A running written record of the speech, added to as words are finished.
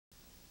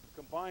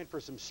combined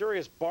for some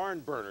serious barn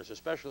burners,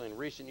 especially in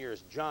recent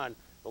years. John,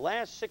 the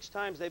last 6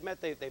 times they've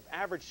met, they've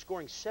averaged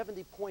scoring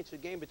 70 points a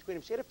game between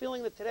them. So you had a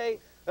feeling that today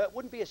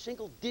wouldn't be a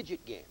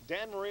single-digit game.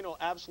 Dan Marino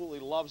absolutely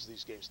loves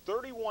these games.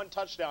 31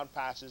 touchdown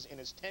passes in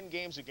his 10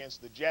 games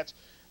against the Jets.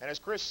 And as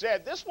Chris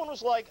said, this one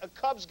was like a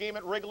Cubs game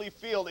at Wrigley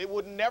Field. It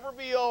would never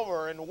be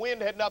over, and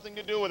wind had nothing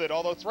to do with it.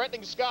 Although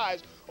threatening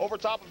skies over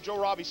top of Joe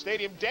Robbie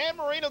Stadium, Dan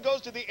Marino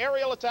goes to the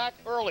aerial attack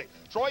early.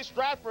 Troy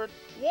Stratford,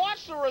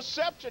 watch the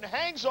reception,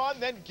 hangs on,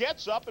 then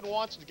gets up and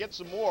wants to get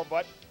some more.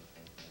 But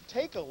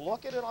take a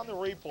look at it on the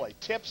replay.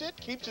 Tips it,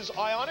 keeps his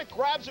eye on it,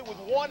 grabs it with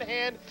one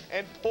hand,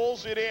 and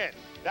pulls it in.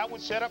 That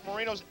would set up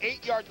Marino's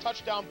 8-yard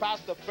touchdown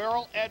pass to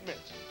Farrell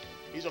Edmonds.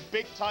 He's a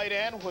big tight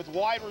end with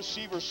wide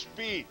receiver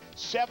speed.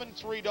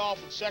 7-3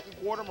 Dolphins second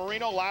quarter.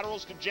 Marino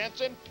laterals to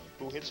Jensen,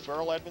 who hits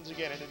Farrell Edmonds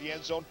again into the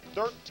end zone.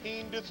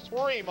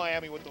 13-3,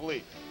 Miami with the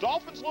lead.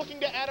 Dolphins looking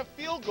to add a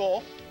field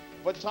goal,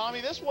 but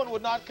Tommy, this one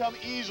would not come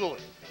easily.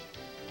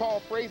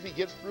 Paul Frazee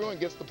gets through and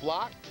gets the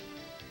block.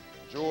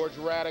 George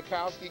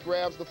Radikowski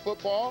grabs the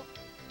football,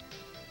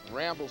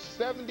 rambles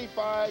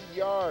 75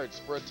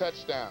 yards for a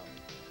touchdown.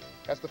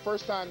 That's the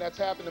first time that's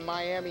happened in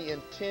Miami in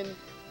 10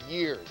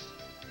 years.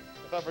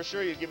 I thought for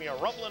sure you'd give me a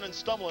rumbling and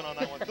stumbling on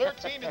that one.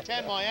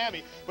 13-10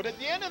 Miami. But at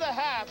the end of the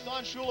half,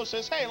 Don Shula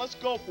says, hey, let's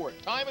go for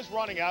it. Time is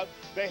running out.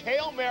 The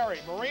Hail Mary.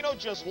 Marino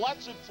just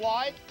lets it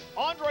fly.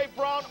 Andre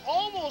Brown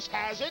almost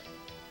has it,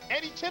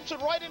 and he tips it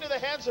right into the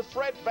hands of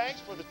Fred Banks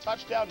for the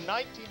touchdown,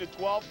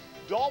 19-12.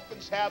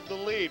 Dolphins have the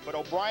lead, but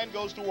O'Brien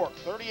goes to work.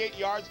 38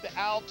 yards to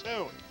Al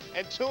Toon.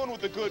 And Toon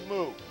with a good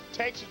move.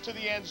 Takes it to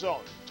the end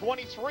zone.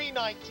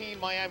 23-19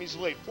 Miami's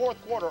lead.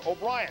 Fourth quarter,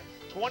 O'Brien.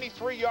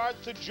 23 yards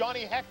to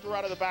Johnny Hector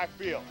out of the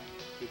backfield.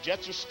 The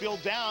Jets are still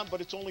down,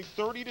 but it's only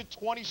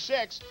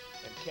 30-26,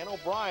 and Ken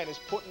O'Brien is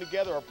putting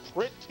together a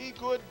pretty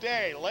good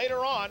day.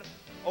 Later on,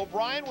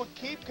 O'Brien would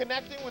keep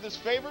connecting with his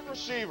favorite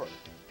receiver,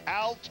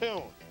 Al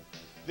Toon.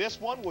 This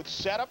one would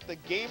set up the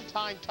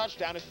game-time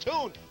touchdown, and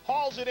Toon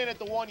hauls it in at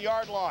the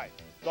 1-yard line.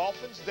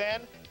 Dolphins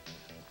then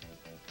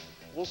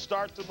will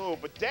start to move,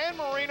 but Dan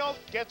Marino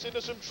gets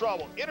into some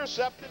trouble.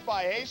 Intercepted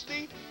by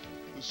Hasty,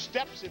 who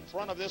steps in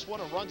front of this one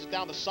and runs it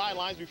down the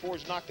sidelines before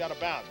he's knocked out of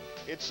bounds.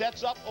 It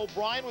sets up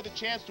O'Brien with a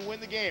chance to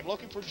win the game.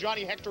 Looking for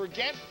Johnny Hector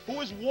again,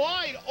 who is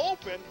wide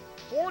open.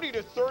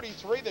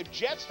 40-33, the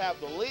Jets have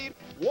the lead.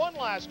 One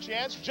last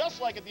chance, just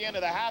like at the end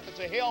of the half. It's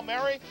a Hail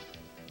Mary,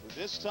 but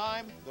this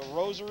time the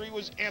rosary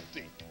was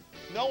empty.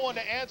 No one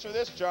to answer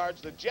this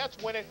charge. The Jets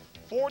win it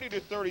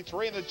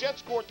 40-33, and the Jets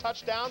score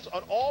touchdowns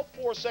on all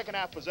 4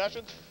 second-half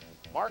possessions.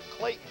 Mark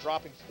Clayton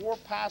dropping 4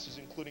 passes,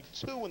 including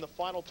 2 in the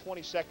final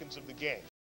 20 seconds of the game.